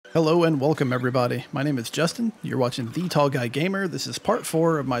Hello and welcome everybody. My name is Justin. You're watching The Tall Guy Gamer. This is part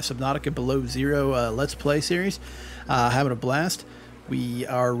 4 of my Subnautica Below Zero Let's Play series. Having a blast. We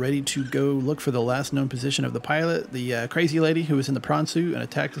are ready to go look for the last known position of the pilot, the crazy lady who was in the prawn suit and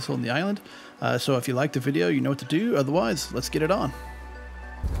attacked us on the island. So if you liked the video, you know what to do. Otherwise, let's get it on.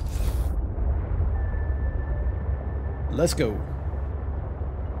 Let's go.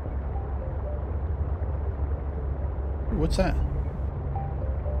 What's that?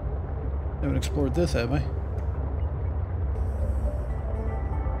 Haven't explored this, have I?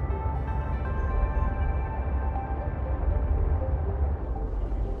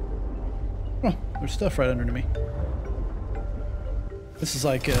 Oh, there's stuff right under me. This is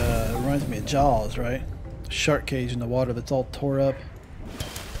like, reminds me of Jaws, right? Shark cage in the water that's all tore up.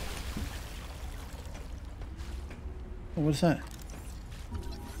 Oh, what is that?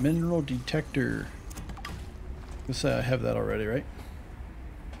 Mineral detector. Let's say I have that already, right?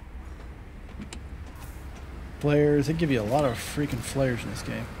 Flares, they give you a lot of freaking flares in this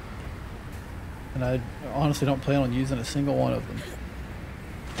game. And I honestly don't plan on using a single one of them.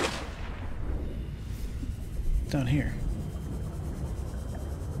 Down here.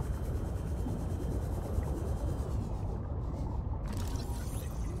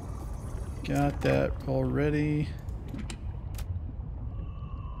 Got that already.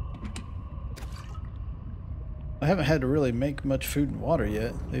 I haven't had to really make much food and water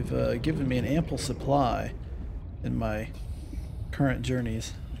yet. They've given me an ample supply in my current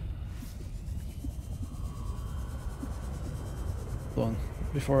journeys. Hold on.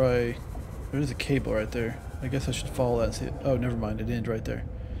 Before there's a cable right there. I guess I should follow that and see it. Oh, never mind. It ends right there.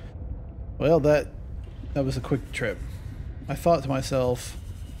 Well, that was a quick trip. I thought to myself,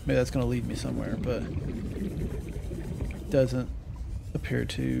 maybe that's going to lead me somewhere, but it doesn't appear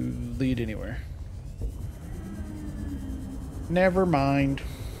to lead anywhere. Never mind.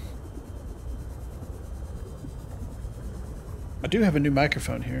 I do have a new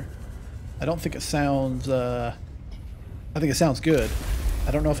microphone here. I don't think it sounds, I think it sounds good.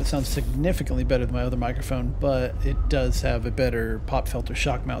 I don't know if it sounds significantly better than my other microphone, but it does have a better pop filter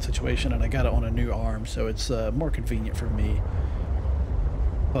shock mount situation, and I got it on a new arm, so it's more convenient for me.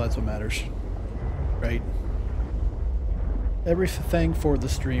 Well, that's what matters, right? Everything for the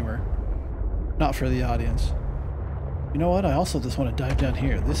streamer, not for the audience. You know what? I also just want to dive down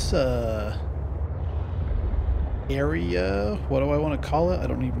here. This, area, what do I want to call it? I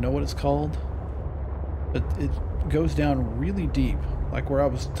don't even know what it's called, but it goes down really deep. Like where I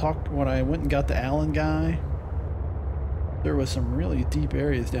was when I went and got the Allen guy, there was some really deep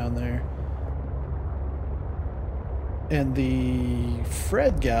areas down there. And the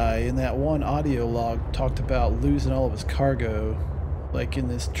Fred guy in that one audio log talked about losing all of his cargo, like in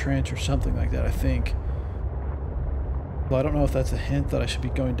this trench or something like that, I think. Well, I don't know if that's a hint that I should be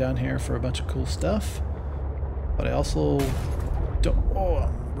going down here for a bunch of cool stuff. But I also don't... Oh,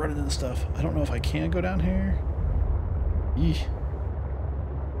 I'm running into stuff. I don't know if I can go down here. Eeh.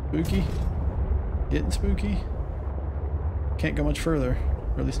 Spooky. Getting spooky. Can't go much further.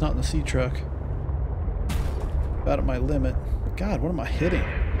 Or at least not in the sea truck. About at my limit. God, what am I hitting?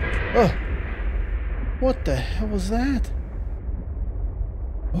 Oh! What the hell was that?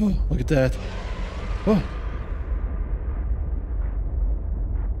 Oh, look at that. Oh!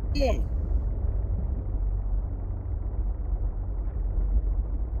 Oh!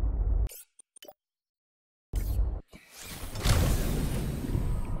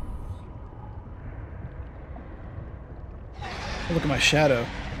 Look at my shadow.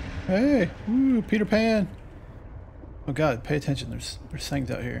 Hey, ooh, Peter Pan. Oh God, pay attention. There's things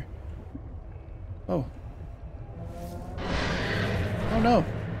out here. Oh. Oh no.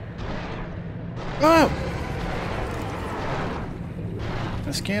 Oh!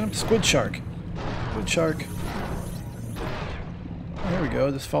 I scan him. Squid shark. Squid shark. Oh, there we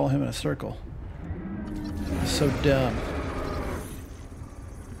go. Just follow him in a circle. That's so dumb.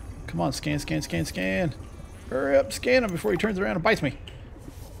 Come on, scan, scan, scan, scan. Hurry up, scan him before he turns around and bites me.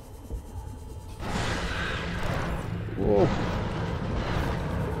 Whoa.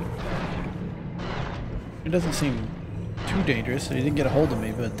 It doesn't seem too dangerous. He didn't get a hold of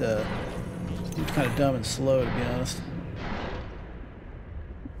me, but he was kind of dumb and slow, to be honest.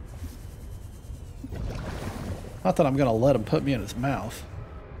 Not that I'm going to let him put me in his mouth.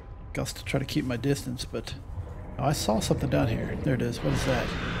 Got to try to keep my distance, but... Oh, I saw something down here. There it is. What is that?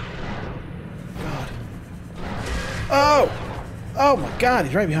 Oh! Oh my God,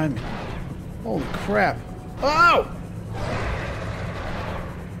 he's right behind me. Holy crap. Oh!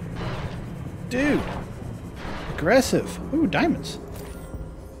 Dude. Aggressive. Ooh, diamonds.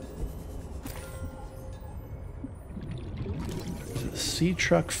 Sea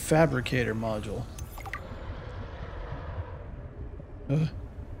truck fabricator module.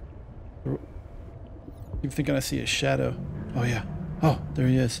 Keep thinking I see a shadow. Oh yeah. Oh, there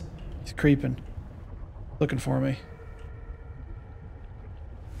he is. He's creeping. Looking for me.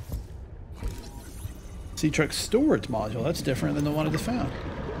 Sea truck storage module. That's different than the one I just found.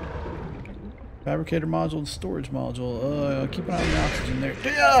 Fabricator module and storage module. Keep an eye on the oxygen there.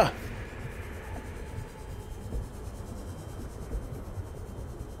 Yeah!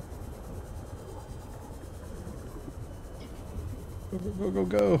 Go, go, go, go,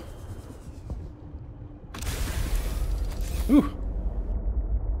 go. Ooh.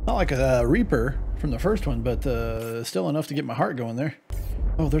 Not like a Reaper from the first one, but still enough to get my heart going there.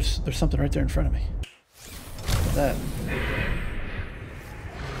 Oh, there's something right there in front of me. That.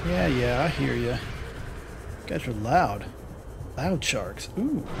 Yeah, I hear you. You guys are loud. Loud sharks.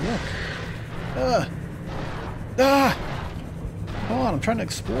 Ooh, look. Ah! Hold on, I'm trying to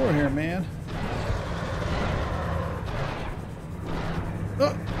explore here, man.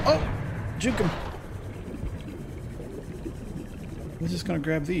 Oh! Juke him. I'm just gonna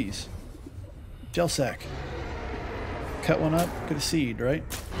grab these. Gel sack. Cut one up, get a seed, right?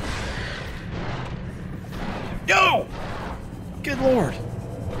 Yo! Good lord.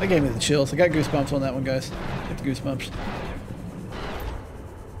 That gave me the chills. I got goosebumps on that one, guys. Get the goosebumps.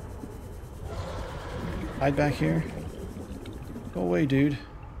 Hide back here. Go away, dude.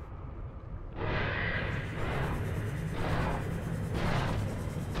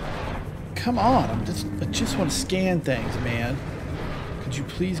 Come on, I just want to scan things, man. Could you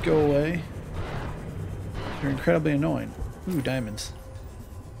please go away? You're incredibly annoying. Ooh, diamonds.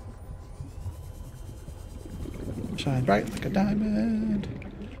 Shine bright like a diamond.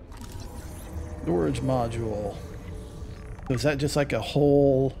 Storage module. So is that just like a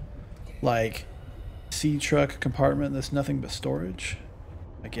whole, like, sea truck compartment that's nothing but storage?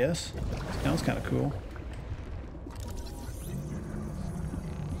 I guess. Sounds kind of cool.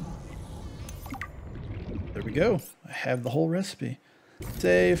 There we go. I have the whole recipe.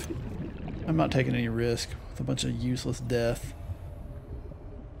 Save. I'm not taking any risk with a bunch of useless death.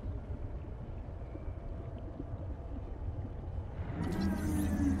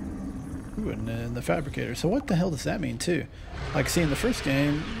 Ooh, and then the fabricator. So what the hell does that mean too? Like seeing the first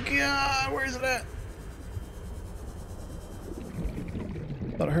game. God, where is it at?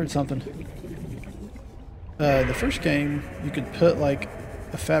 Thought I heard something. The first game, you could put like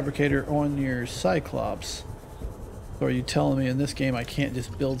a fabricator on your Cyclops. So are you telling me in this game I can't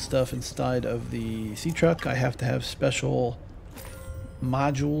just build stuff inside of the sea truck? I have to have special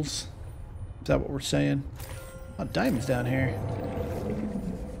modules? Is that what we're saying? Oh, diamonds down here.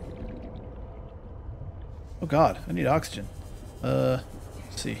 Oh god, I need oxygen. Let's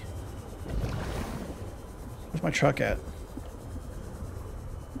see. Where's my truck at?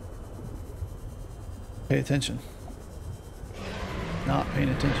 Pay attention. Not paying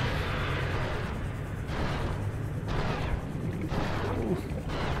attention. Ooh.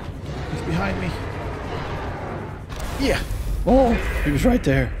 He's behind me. Yeah. Oh, he was right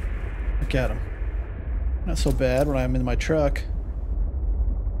there. Look at him. Not so bad when I'm in my truck.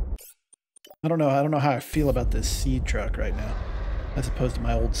 I don't know how I feel about this seed truck right now, as opposed to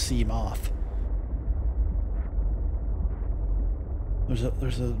my old sea moth.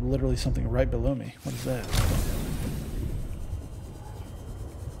 There's literally something right below me. What is that?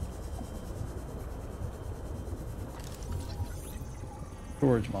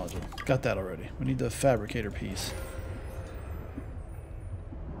 Storage module. Got that already. We need the fabricator piece.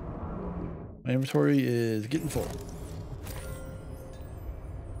 My inventory is getting full.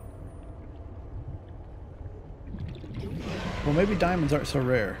 Well, maybe diamonds aren't so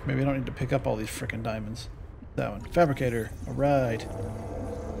rare. Maybe I don't need to pick up all these frickin' diamonds. That one. Fabricator. Alright.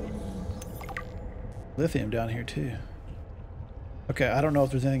 Lithium down here too. Okay, I don't know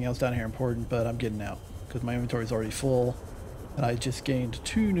if there's anything else down here important, but I'm getting out. Because my inventory is already full. And I just gained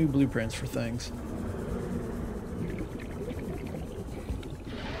 2 new blueprints for things.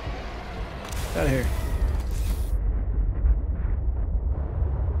 Out of here.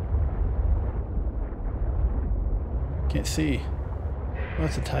 Can't see. Well,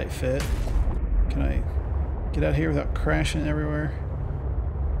 that's a tight fit. Can I get out of here without crashing everywhere?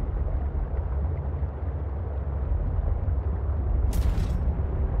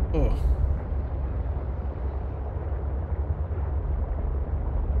 Oh.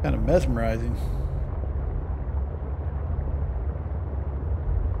 Kind of mesmerizing.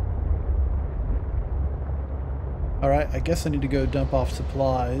 Alright, I guess I need to go dump off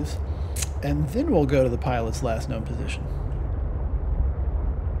supplies, and then we'll go to the pilot's last known position.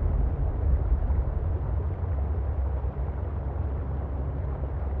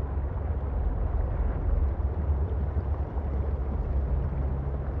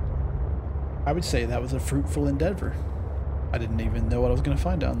 I would say that was a fruitful endeavor. I didn't even know what I was going to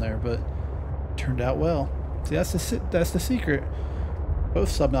find down there, but it turned out well. See, that's the secret. Both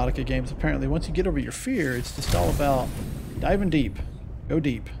Subnautica games, apparently, once you get over your fear, it's just all about diving deep. Go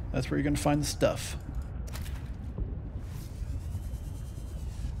deep. That's where you're going to find the stuff.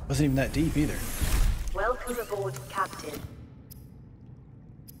 Wasn't even that deep either. Welcome aboard, Captain.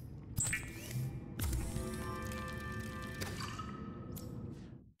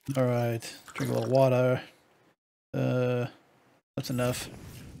 Alright, drink a little water. That's enough.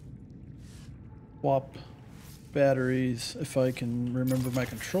 Swap batteries if I can remember my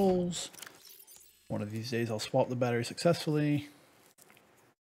controls. One of these days I'll swap the battery successfully.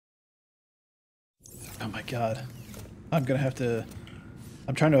 Oh my god. I'm gonna have to...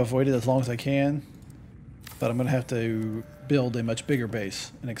 I'm trying to avoid it as long as I can, but I'm gonna have to build a much bigger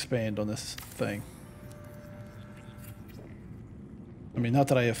base and expand on this thing. I mean, not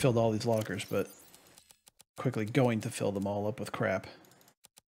that I have filled all these lockers, but quickly going to fill them all up with crap.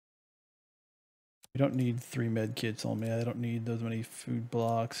 You don't need 3 med kits on me. I don't need those many food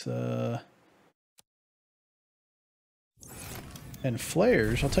blocks. And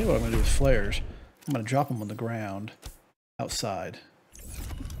flares. I'll tell you what I'm going to do with flares. I'm going to drop them on the ground outside.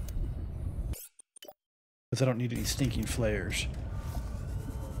 Because I don't need any stinking flares.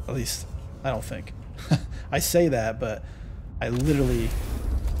 At least, I don't think. I say that, but I literally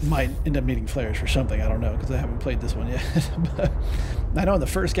might end up needing flares for something. I don't know, because I haven't played this one yet. But I know in the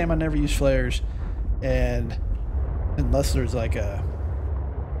first game I never used flares, and unless there's like a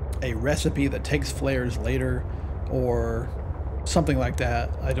recipe that takes flares later or something like that,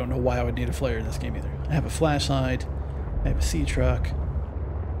 I don't know why I would need a flare in this game either. I have a flashlight, I have a sea truck.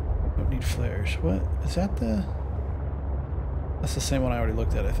 Don't need flares. What is that? That's the same one I already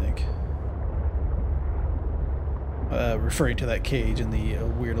looked at, I think. Referring to that cage and the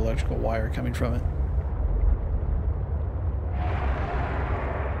weird electrical wire coming from it.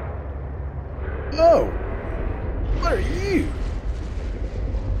 Oh! What are you?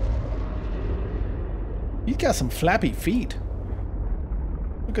 He's got some flappy feet.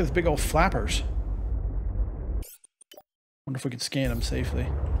 Look at his big old flappers. Wonder if we could scan him safely.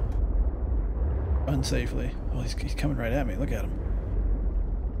 Unsafely. Oh, he's coming right at me. Look at him.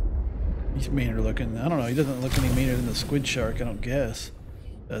 He's meaner looking. I don't know. He doesn't look any meaner than the squid shark, I don't guess.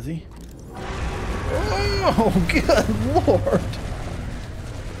 Does he? Oh, good lord!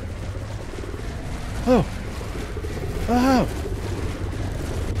 Oh! Oh!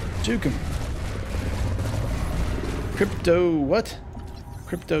 Juke him. Crypto what?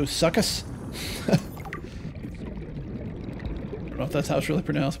 Crypto succus? I don't know if that's how it's really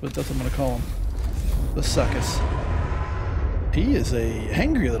pronounced, but that's what I'm going to call him. The succus. He is a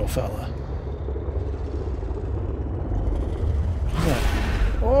angry little fella.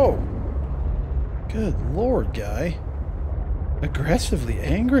 Oh! Good lord, guy. Aggressively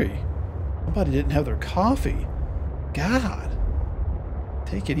angry. Somebody didn't have their coffee. God.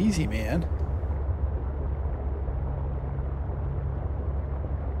 Take it easy, man.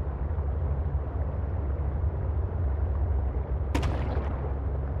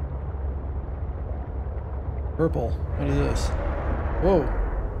 Purple. What is this? Whoa.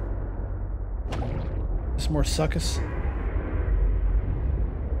 Just more succus.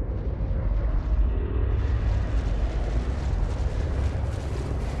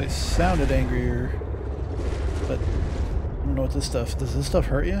 They sounded angrier, but I don't know what this stuff... Does this stuff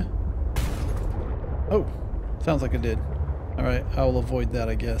hurt you? Oh, sounds like it did. Alright, I will avoid that,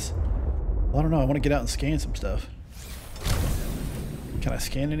 I guess. Well, I don't know, I want to get out and scan some stuff. Can I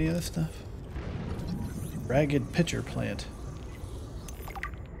scan any of this stuff? Ragged pitcher plant.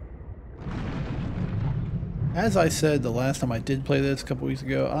 As I said the last time I did play this a couple weeks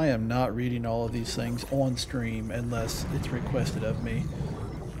ago, I am not reading all of these things on stream unless it's requested of me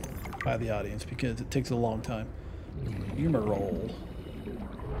by the audience, because it takes a long time. Humor roll.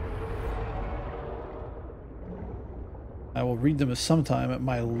 I will read them sometime at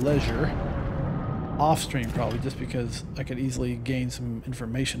my leisure. Off stream probably, just because I could easily gain some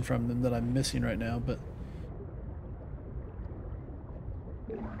information from them that I'm missing right now, but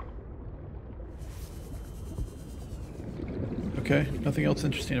okay, nothing else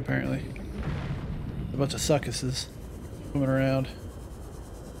interesting apparently. A bunch of succuses swimming around.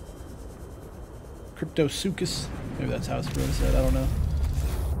 Cryptosuchus. Maybe that's how it's really said, I don't know.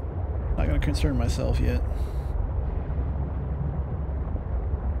 Not gonna concern myself yet.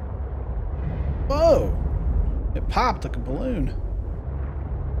 Whoa! It popped like a balloon.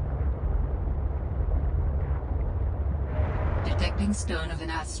 Detecting stern of an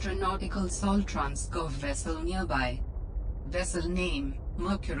astronautical Sol Transcov vessel nearby. Vessel name,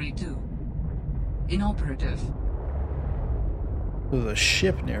 Mercury 2. inoperative. There's a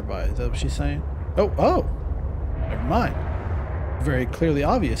ship nearby. Is that what she's saying? Oh! Never mind. Very clearly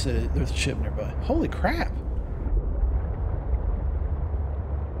obvious that there's a ship nearby. Holy crap!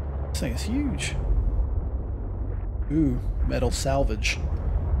 This thing is huge. Ooh, metal salvage.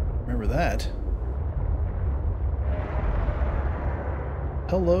 Remember that.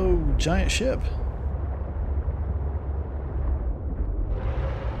 Hello, giant ship.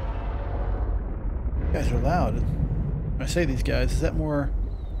 You guys are loud. When I say these guys, is that more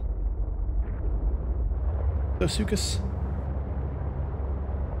Dosukas?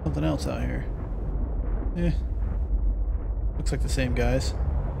 Something else out here. Eh. Looks like the same guys.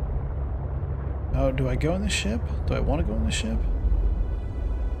 Oh, do I go in this ship? Do I want to go in this ship?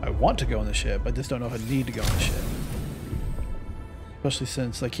 I want to go in the ship. I just don't know if I need to go in the ship. Especially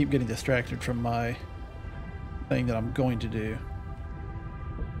since I keep getting distracted from my thing that I'm going to do.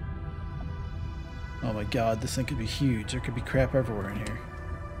 Oh my god, this thing could be huge. There could be crap everywhere in here.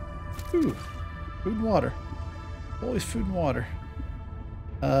 Ooh, food and water. Always food and water.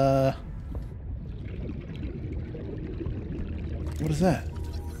 What is that?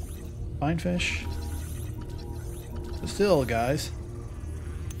 Fine fish? But still, guys.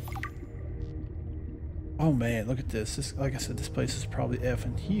 Oh man, look at this. This, like I said, this place is probably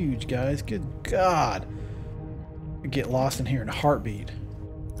effing huge, guys. Good God. I get lost in here in a heartbeat.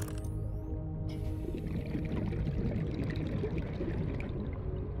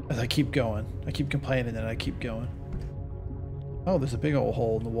 As I keep going. I keep complaining and I keep going. Oh, there's a big old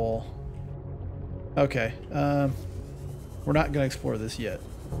hole in the wall. Okay, we're not going to explore this yet.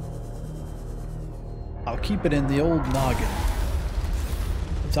 I'll keep it in the old noggin.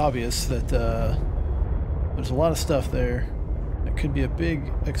 It's obvious that there's a lot of stuff there. It could be a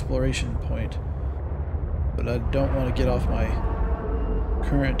big exploration point, but I don't want to get off my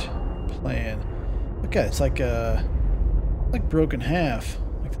current plan. Okay, it's like broken half,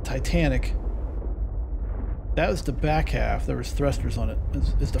 like the Titanic. That was the back half. There was thrusters on it.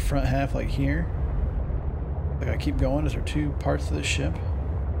 Is the front half like here? Like I keep going. Is there two parts to this ship?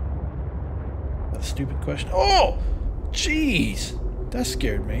 That's a stupid question. Oh! Jeez! That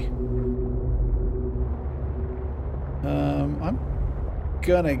scared me. I'm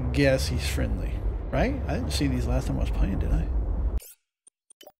gonna guess he's friendly. Right? I didn't see these last time I was playing, did I?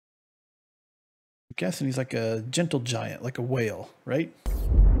 I'm guessing he's like a gentle giant, like a whale, right?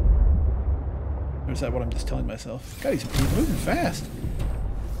 Or is that what I'm just telling myself? God, he's moving fast.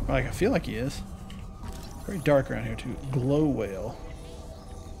 Or like I feel like he is. Very dark around here too. Glow whale.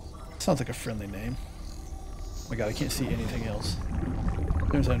 Sounds like a friendly name. Oh my god, I can't see anything else.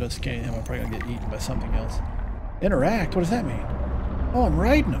 As soon as I don't scan him, I'm probably gonna get eaten by something else. Interact? What does that mean? Oh, I'm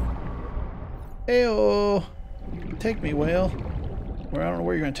riding him. Ayo! Take me, whale. Well, I don't know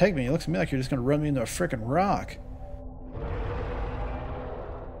where you're gonna take me. It looks to me like you're just gonna run me into a frickin' rock.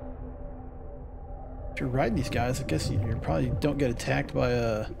 If you're riding these guys, I guess you probably don't get attacked by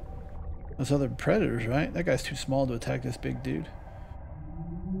those other predators, right? That guy's too small to attack this big dude.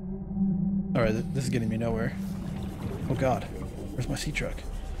 Alright, this is getting me nowhere. Oh god, where's my sea truck?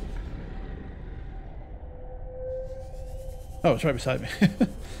 Oh, it's right beside me.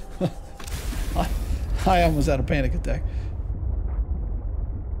 I almost had a panic attack.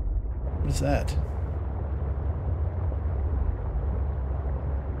 What is that?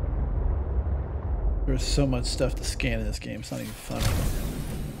 There's so much stuff to scan in this game, it's not even funny.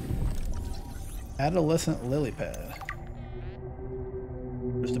 Adolescent lily pad.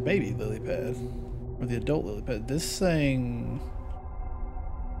 There's the baby lily pad. Or the adult lily pad. This thing...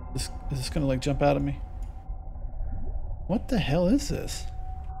 is this gonna like jump out at me? What the hell is this?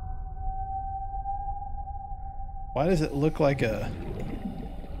 Why does it look like a...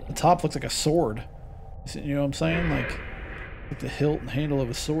 The top looks like a sword. You know what I'm saying? Like the hilt and handle of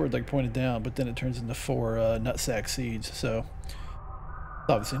a sword like pointed down, but then it turns into 4 nutsack seeds, so... It's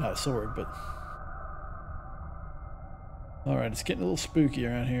obviously not a sword, but... Alright, it's getting a little spooky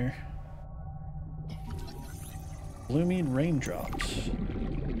around here. Blooming raindrops.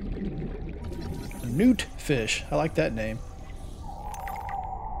 Newt fish. I like that name.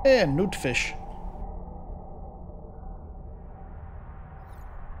 Yeah, newt fish.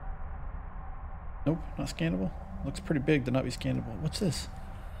 Nope, not scannable. Looks pretty big to not be scannable. What's this?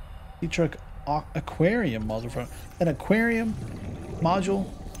 Sea truck aquarium module. An aquarium module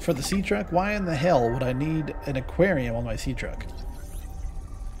for the sea truck? Why in the hell would I need an aquarium on my sea truck?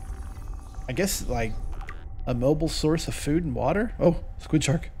 I guess like a mobile source of food and water? Oh, squid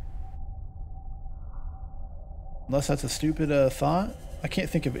shark. Unless that's a stupid thought. I can't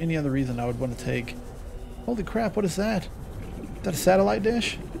think of any other reason I would want to take... Holy crap, what is that? Is that a satellite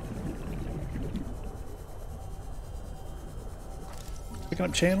dish?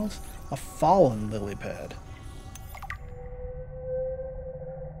 picking up channels? A fallen lily pad.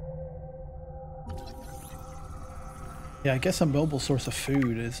 Yeah, I guess a mobile source of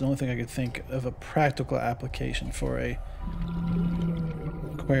food is the only thing I could think of a practical application for a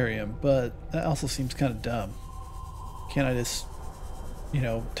aquarium, but that also seems kind of dumb. Can't I just, you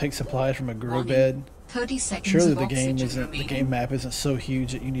know, take supplies from a grow bed? 30 seconds. Surely the game map isn't so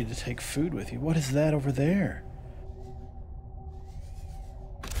huge that you need to take food with you. What is that over there?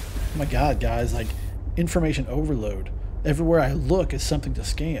 Oh my god, guys, like information overload. Everywhere I look is something to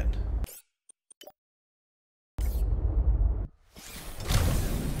scan.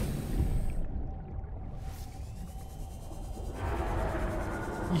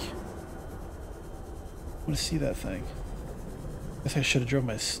 I want to see that thing. I guess I should have drove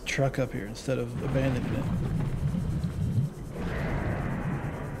my truck up here instead of abandoning it.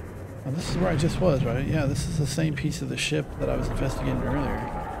 Oh, this is where I just was, right? Yeah, this is the same piece of the ship that I was investigating earlier.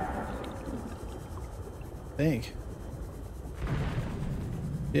 I think.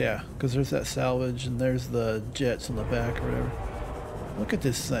 Yeah, because there's that salvage and there's the jets on the back or whatever. Look at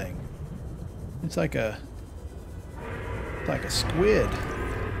this thing. It's like a squid.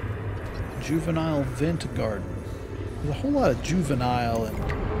 Juvenile vent garden. There's a whole lot of juvenile and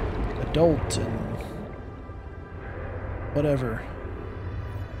adult and whatever.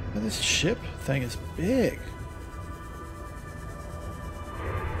 Now, this ship thing is big.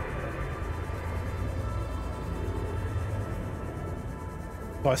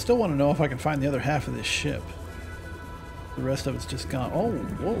 Well, I still want to know if I can find the other half of this ship. The rest of it's just gone. Oh,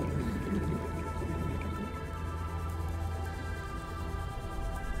 whoa.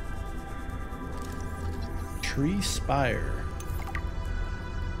 Tree spire.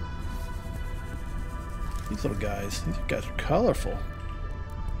 These little guys. These guys are colorful.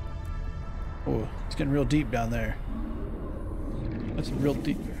 Oh, it's getting real deep down there. That's real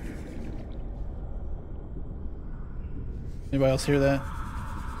deep. Anybody else hear that?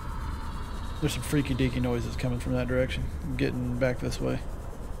 There's some freaky deaky noises coming from that direction. I'm getting back this way.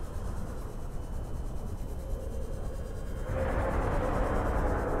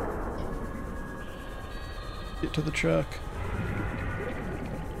 Get to the truck.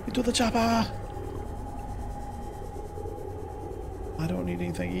 Get to the chopper! I don't need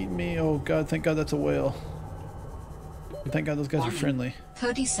anything eating me. Oh god, thank god that's a whale. Thank god those guys are friendly.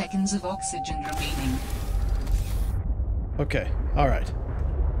 30 seconds of oxygen remaining. Okay, alright.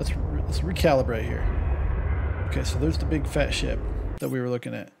 Let's recalibrate here. Okay, so there's the big fat ship that we were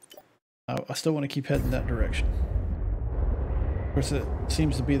looking at. I still want to keep heading that direction. Of course, it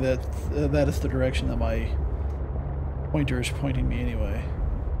seems to be that that is the direction that my pointer is pointing me anyway.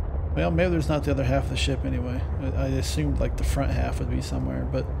 Well, maybe there's not the other half of the ship anyway. I assumed like the front half would be somewhere,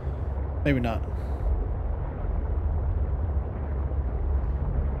 but maybe not.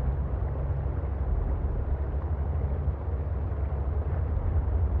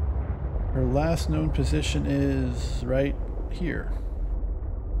 Her last known position is right here.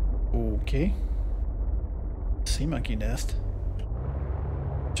 Okay. Sea monkey nest.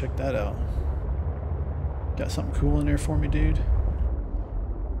 Check that out. Got something cool in there for me, dude?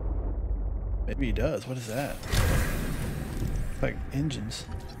 Maybe he does. What is that? Like engines.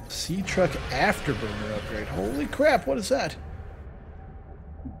 Sea truck afterburner upgrade. Holy crap, what is that?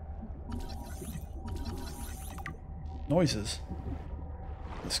 Noises.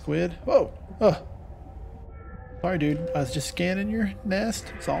 The squid. Whoa! Oh! Sorry, dude. I was just scanning your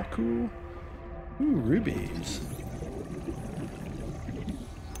nest. It's all cool. Ooh, rubies.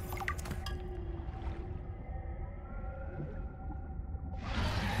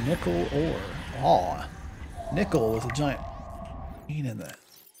 Nickel ore. Aw. Nickel was a giant pain in that.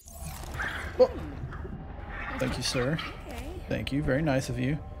 Oh. Thank you, sir. Thank you. Very nice of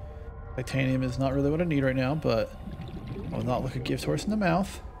you. Titanium is not really what I need right now, but I will not look a gift horse in the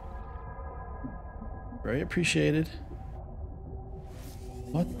mouth. Very appreciated.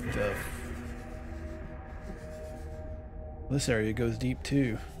 What the... This area goes deep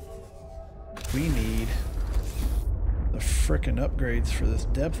too. We need the frickin' upgrades for this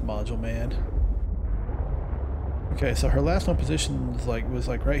depth module, man. Okay, so her last known position was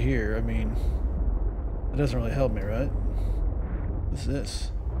like right here. I mean, it doesn't really help me, right? What's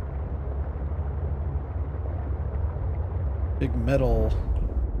this? Big metal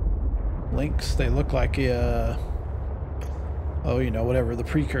links. They look like a oh, you know, whatever, the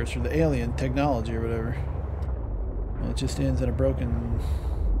precursor, the alien technology or whatever. Well, it just ends in a broken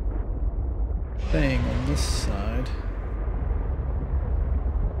thing on this side.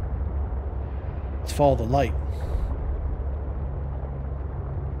 Let's follow the light.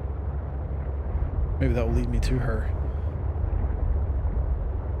 Maybe that will lead me to her.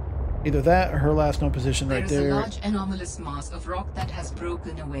 Either that or her last known position right There is there. a large anomalous mass of rock that has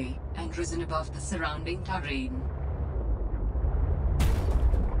broken away and risen above the surrounding terrain.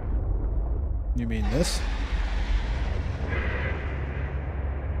 You mean this?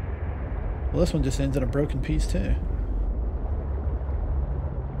 Well, this one just ends in a broken piece too.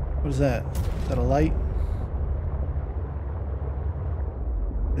 What is that? Is that a light?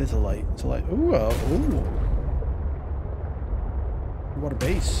 It is a light. It's a light. Ooh, ooh. Water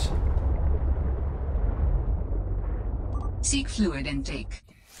base. Seek fluid intake.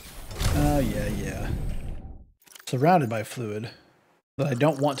 Yeah. Surrounded by fluid that I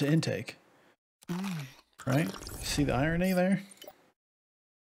don't want to intake. Right? See the irony there?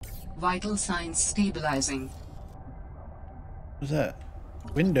 Vital signs stabilizing. What's that?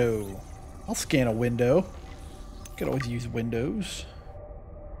 Window. I'll scan a window. Could always use windows.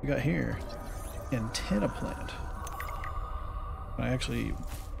 We got here. Antenna plant. Can I actually...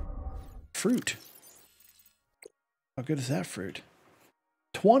 Fruit. How good is that fruit?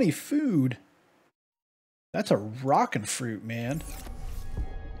 20 food? That's a rockin' fruit, man.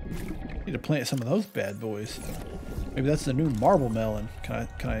 Need to plant some of those bad boys. Maybe that's the new marble melon. Can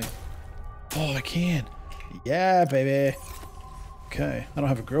I? Oh, I can. Yeah, baby. Okay. I don't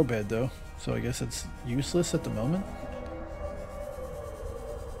have a grow bed though, so I guess it's useless at the moment.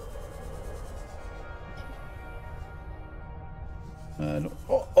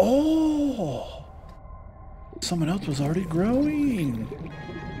 Oh! Someone else was already growing.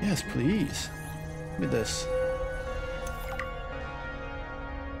 Yes, please. Look at this.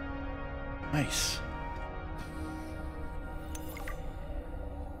 Nice.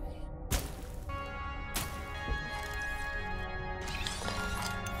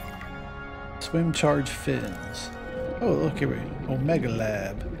 Swim charge fins. Oh, look here. Omega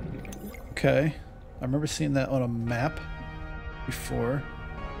Lab. Okay. I remember seeing that on a map before.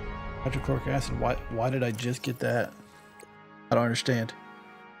 Hydrochloric acid. Why did I just get that? I don't understand.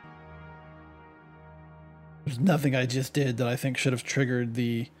 There's nothing I just did that I think should have triggered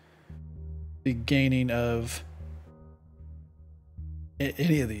the gaining of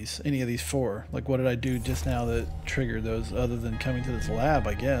any of these four. Like, what did I do just now that triggered those other than coming to this lab,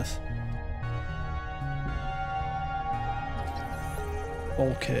 I guess?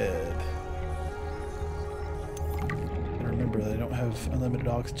 Bulkhead. And remember, they don't have unlimited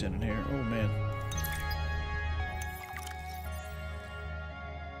oxygen in here. Oh man.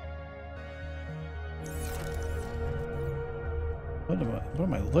 What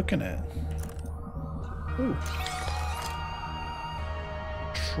am I looking at? Ooh.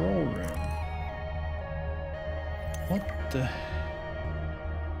 Control room. What the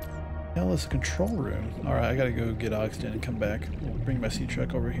hell is a control room? Alright, I gotta go get oxygen and come back. We'll bring my sea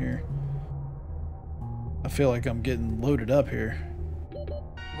truck over here. I feel like I'm getting loaded up here.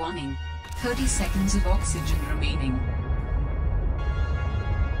 Warning. 30 seconds of oxygen remaining.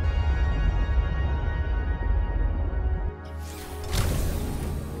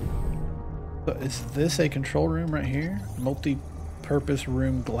 So is this a control room right here? Multi-purpose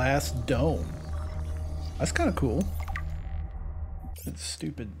room glass dome. That's kind of cool. It's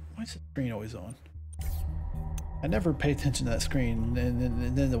stupid. Why is the screen always on? I never pay attention to that screen,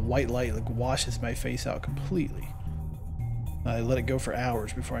 and then the white light like washes my face out completely. I let it go for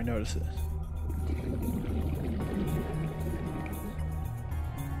hours before I notice it.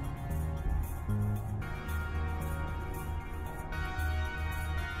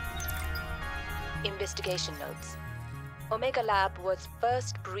 Investigation notes. Omega Lab was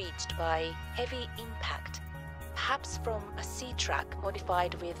first breached by heavy impact, perhaps from a sea track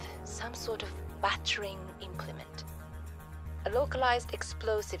modified with some sort of battering implement. A localized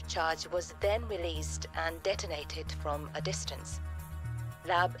explosive charge was then released and detonated from a distance.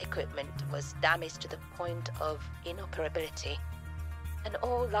 Lab equipment was damaged to the point of inoperability, and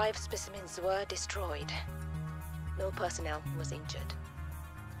all live specimens were destroyed. No personnel was injured.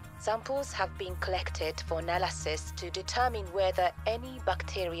 Samples have been collected for analysis to determine whether any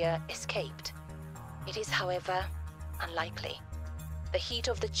bacteria escaped. It is, however, unlikely. The heat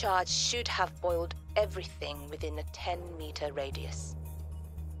of the charge should have boiled everything within a 10-meter radius.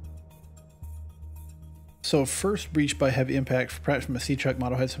 So first breached by heavy impact, perhaps from a sea truck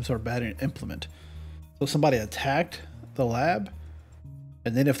model had some sort of battering implement. So somebody attacked the lab?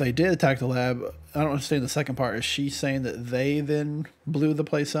 And then if they did attack the lab, I don't understand the second part. Is she saying that they then blew the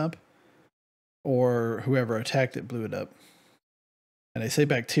place up? Or whoever attacked it blew it up? And they say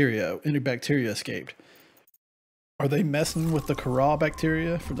bacteria. Any bacteria escaped. Are they messing with the Kara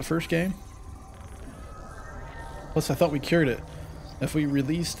bacteria from the first game? Plus, I thought we cured it. If we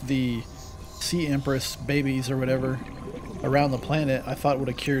released the Sea Empress babies or whatever, around the planet, I thought would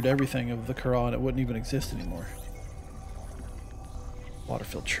have cured everything of the Kara and it wouldn't even exist anymore. Water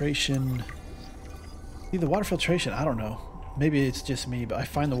filtration. See, the water filtration, I don't know. Maybe it's just me, but I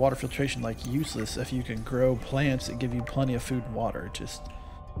find the water filtration like useless if you can grow plants that give you plenty of food and water. It just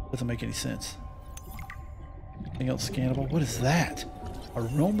doesn't make any sense. Anything else scannable? What is that?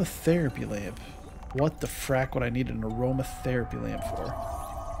 Aromatherapy lamp. What the frack would I need an aromatherapy lamp for?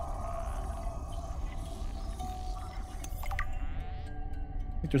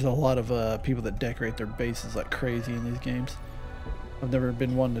 I think there's a lot of people that decorate their bases like crazy in these games. I've never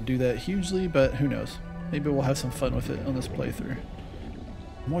been one to do that hugely, but who knows? Maybe we'll have some fun with it on this playthrough.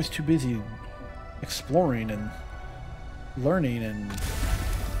 I'm always too busy exploring and learning and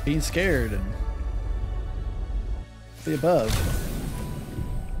being scared and the above.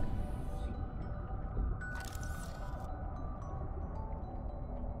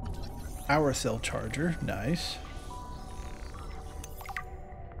 Power cell charger, nice.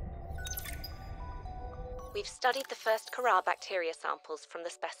 We've studied the first Kara bacteria samples from the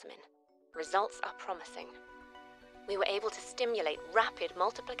specimen. Results are promising. We were able to stimulate rapid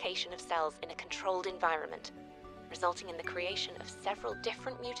multiplication of cells in a controlled environment, resulting in the creation of several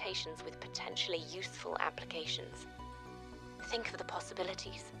different mutations with potentially useful applications. Think of the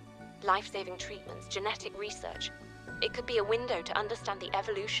possibilities. Life-saving treatments, genetic research. It could be a window to understand the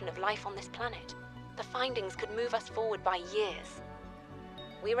evolution of life on this planet. The findings could move us forward by years.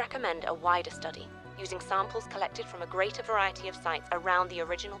 We recommend a wider study, using samples collected from a greater variety of sites around the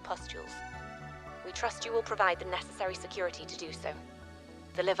original pustules. We trust you will provide the necessary security to do so.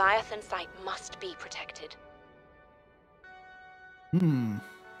 The Leviathan site must be protected.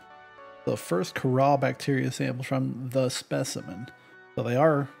 The first Kara bacteria sample from the specimen. So they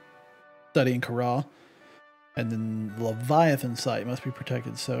are studying Kara, and then the Leviathan site must be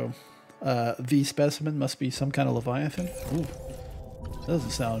protected. So the specimen must be some kind of Leviathan. Ooh, doesn't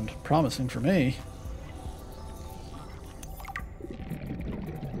sound promising for me.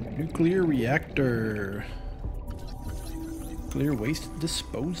 Nuclear reactor. Nuclear waste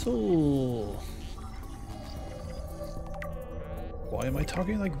disposal. Why am I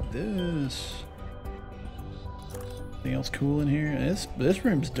talking like this? Anything else cool in here? This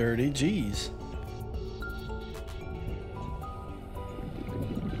room's dirty. Jeez.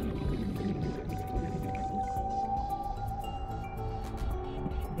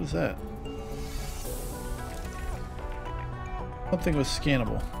 What is that? Something was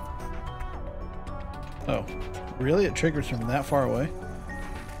scannable. Oh, really? It triggers from that far away?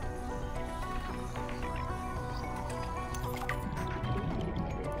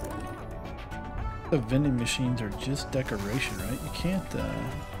 The vending machines are just decoration, right? You can't,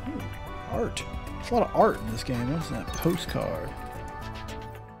 ooh, art. There's a lot of art in this game. What's that? Postcard.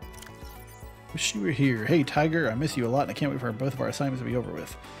 Wish you were here. Hey, Tiger, I miss you a lot, and I can't wait for both of our assignments to be over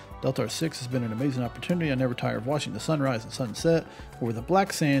with. Delta R6 has been an amazing opportunity. I never tire of watching the sunrise and sunset over the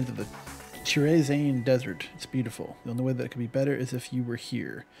black sands of the Chirazane Desert. It's beautiful. The only way that it could be better is if you were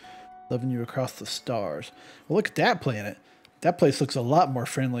here. Loving you across the stars. Well, look at that planet. That place looks a lot more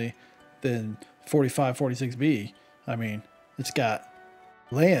friendly than 4546B. I mean, it's got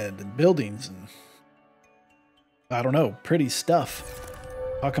land and buildings and, I don't know, pretty stuff.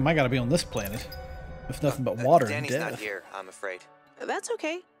 How come I gotta be on this planet with nothing but water and Danny's death? not here, I'm afraid. That's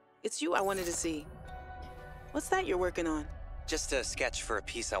okay. It's you I wanted to see. What's that you're working on? Just a sketch for a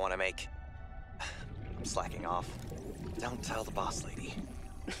piece I want to make. I'm slacking off. Don't tell the boss lady.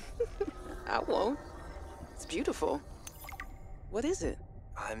 I won't. It's beautiful. What is it?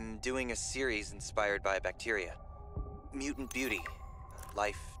 I'm doing a series inspired by bacteria. Mutant beauty.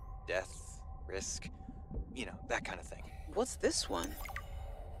 Life, death, risk. You know, that kind of thing. What's this one?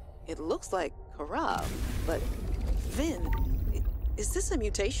 It looks like Kara, but Vin, is this a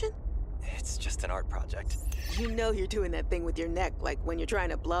mutation? It's just an art project. You know you're doing that thing with your neck, like when you're trying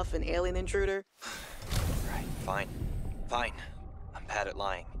to bluff an alien intruder. Right, fine. Fine. I'm bad at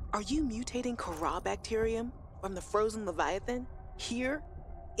lying. Are you mutating Kara bacterium from the frozen Leviathan? Here?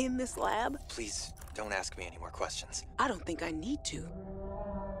 In this lab? Please, don't ask me any more questions. I don't think I need to.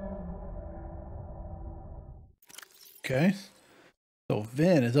 Okay. So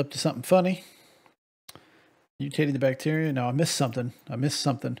Vin is up to something funny. Mutating the bacteria. No, I missed something.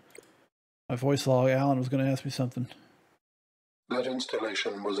 My voice log, Alan was going to ask me something. That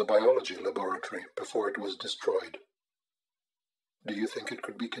installation was a biology laboratory before it was destroyed. Do you think it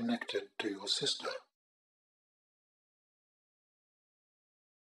could be connected to your sister?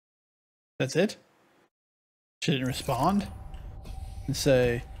 That's it? She didn't respond and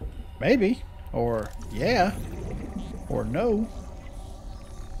say, maybe, or yeah, or no.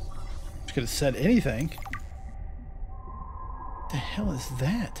 She could have said anything. The hell is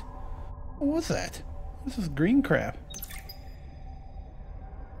that? What was that? What's this green crap?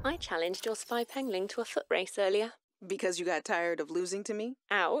 I challenged your spy pengling to a foot race earlier. Because you got tired of losing to me?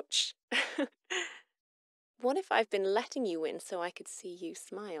 Ouch. What if I've been letting you win so I could see you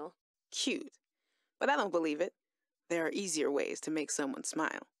smile? Cute. But I don't believe it. There are easier ways to make someone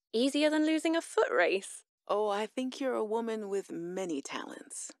smile. Easier than losing a foot race? Oh, I think you're a woman with many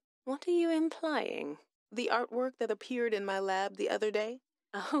talents. What are you implying? The artwork that appeared in my lab the other day?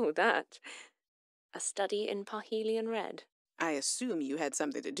 Oh, that. A study in Parhelion Red. I assume you had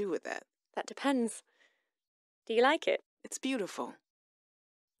something to do with that. That depends. Do you like it? It's beautiful.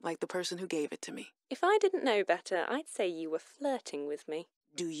 Like the person who gave it to me. If I didn't know better, I'd say you were flirting with me.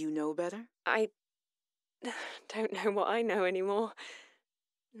 Do you know better? I don't know what I know anymore.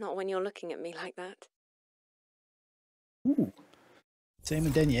 Not when you're looking at me like that. Ooh. Sam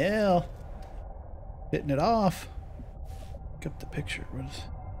and Danielle. Hitting it off. Look up the picture. What is...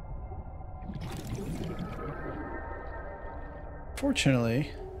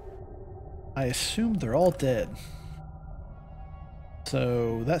 Fortunately, I assumed they're all dead.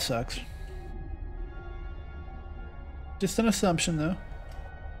 So that sucks. Just an assumption though.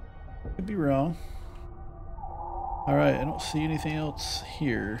 Could be wrong. Alright, I don't see anything else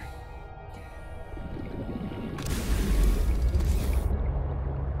here.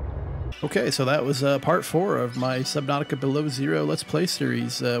 Okay, so that was part 4 of my Subnautica Below Zero Let's Play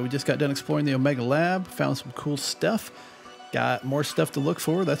series. We just got done exploring the Omega Lab, found some cool stuff. Got more stuff to look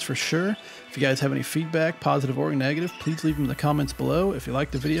for, that's for sure. If you guys have any feedback, positive or negative, please leave them in the comments below. If you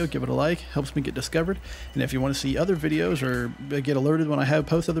like the video, give it a like, helps me get discovered. And if you want to see other videos or get alerted when I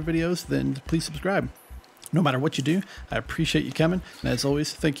post other videos, then please subscribe. No matter what you do, I appreciate you coming. And as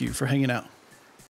always, thank you for hanging out.